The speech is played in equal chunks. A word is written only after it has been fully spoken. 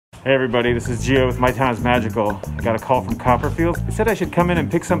Hey everybody, this is Gio with My Town is Magical. I got a call from Copperfield. They said I should come in and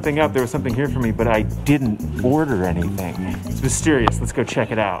pick something up. There was something here for me, but I didn't order anything. It's mysterious. Let's go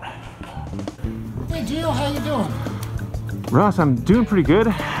check it out. Hey Gio, how you doing? Ross, I'm doing pretty good,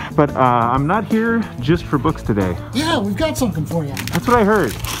 but I'm not here just for books today. Yeah, we've got something for you. That's what I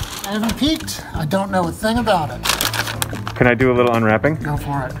heard. I haven't peeked. I don't know a thing about it. Can I do a little unwrapping? Go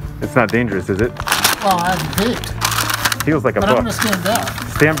for it. It's not dangerous, is it? Well, I haven't peeked. Feels like a book. book. I'm gonna stand back.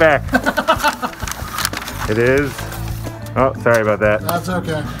 Stand back. It is. Oh, sorry about that. That's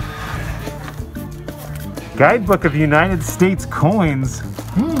okay. Guidebook of United States coins.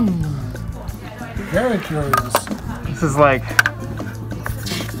 Very curious. This is like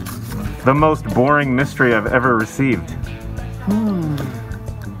the most boring mystery I've ever received. So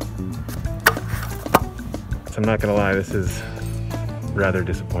I'm not gonna lie, this is rather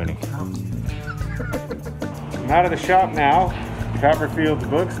disappointing. I'm out of the shop now, Copperfield's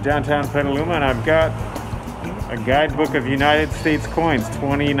Books, downtown Petaluma, and I've got a Guidebook of United States Coins,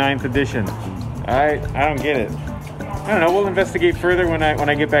 29th edition. I don't get it. I don't know, we'll investigate further when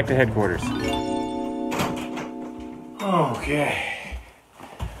I get back to headquarters. Okay.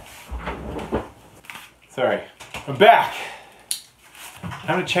 Sorry, I'm back.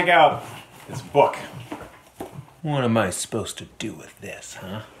 Time to check out this book. What am I supposed to do with this,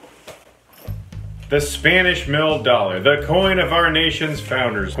 huh? The Spanish milled dollar, the coin of our nation's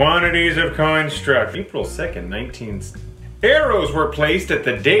founders. Quantities of coins struck. April 2nd, 19... Arrows were placed at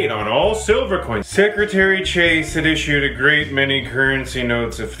the date on all silver coins. Secretary Chase had issued a great many currency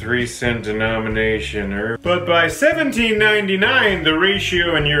notes of 3-cent denomination. But by 1799, the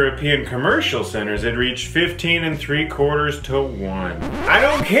ratio in European commercial centers had reached 15 3/4 to 1. I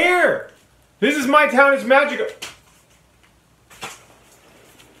don't care! This is My Town is Magical.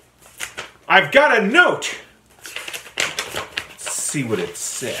 I've got a note! Let's see what it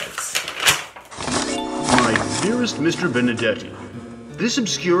says. My dearest Mr. Benedetti, this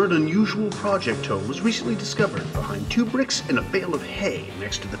obscure and unusual project tome was recently discovered behind 2 bricks and a bale of hay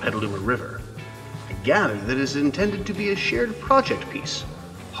next to the Petaluma River. I gather that it is intended to be a shared project piece,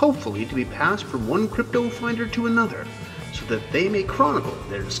 hopefully to be passed from one crypto finder to another, so that they may chronicle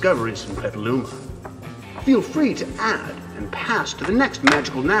their discoveries in Petaluma. Feel free to add and pass to the next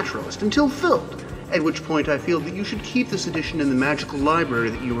magical naturalist until filled, at which point I feel that you should keep this edition in the magical library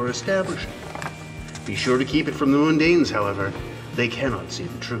that you are establishing. Be sure to keep it from the mundanes, however. They cannot see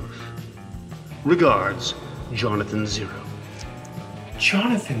the truth. Regards, Jonathan Zero.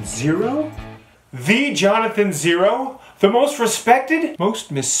 Jonathan Zero? The Jonathan Zero? The most respected,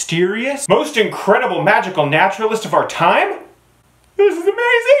 most mysterious, most incredible magical naturalist of our time? This is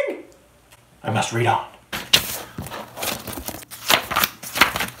amazing! I must read on.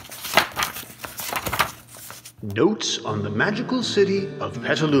 Notes on the Magical City of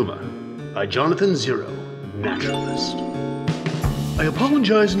Petaluma by Jonathan Zero, Naturalist. I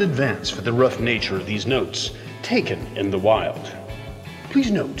apologize in advance for the rough nature of these notes, taken in the wild.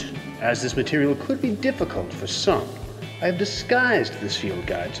 Please note, as this material could be difficult for some, I have disguised this field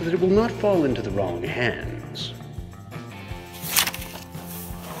guide so that it will not fall into the wrong hands.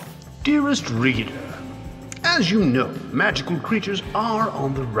 Dearest reader, as you know, magical creatures are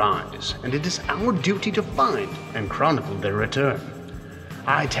on the rise, and it is our duty to find and chronicle their return.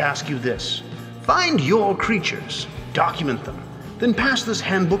 I task you this: find your creatures, document them, then pass this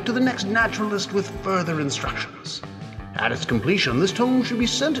handbook to the next naturalist with further instructions. At its completion, this tome should be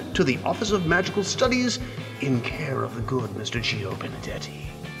sent to the Office of Magical Studies in care of the good Mr. Gio Benedetti.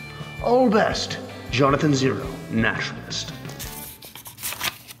 All best, Jonathan Zero, Naturalist.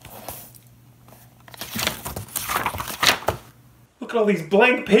 Look at all these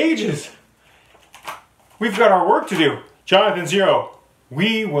blank pages. We've got our work to do. Jonathan Zero,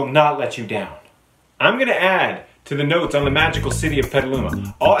 we will not let you down. I'm gonna add to the notes on the magical city of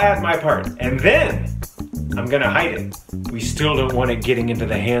Petaluma. I'll add my part, and then I'm gonna hide it. We still don't want it getting into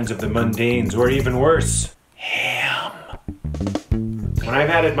the hands of the mundanes, or even worse, Ham. When I've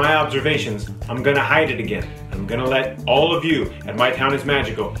added my observations, I'm gonna hide it again. I'm gonna let all of you at My Town is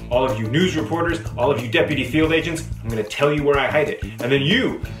Magical, all of you news reporters, all of you deputy field agents, I'm gonna tell you where I hide it. And then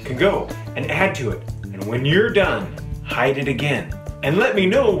you can go and add to it. And when you're done, hide it again. And let me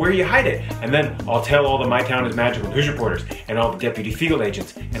know where you hide it. And then I'll tell all the My Town is Magical news reporters and all the deputy field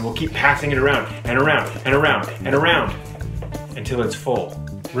agents, and we'll keep passing it around and around and around and around until it's full.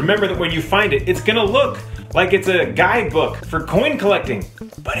 Remember that when you find it, it's gonna look like it's a guidebook for coin collecting,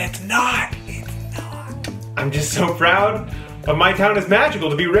 but it's not. I'm just so proud of My Town is Magical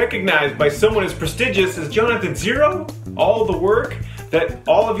to be recognized by someone as prestigious as Jonathan Zero. All the work that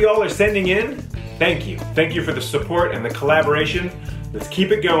all of y'all are sending in, thank you. Thank you for the support and the collaboration. Let's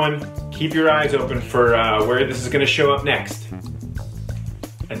keep it going. Keep your eyes open for where this is going to show up next.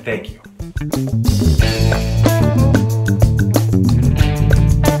 And thank you.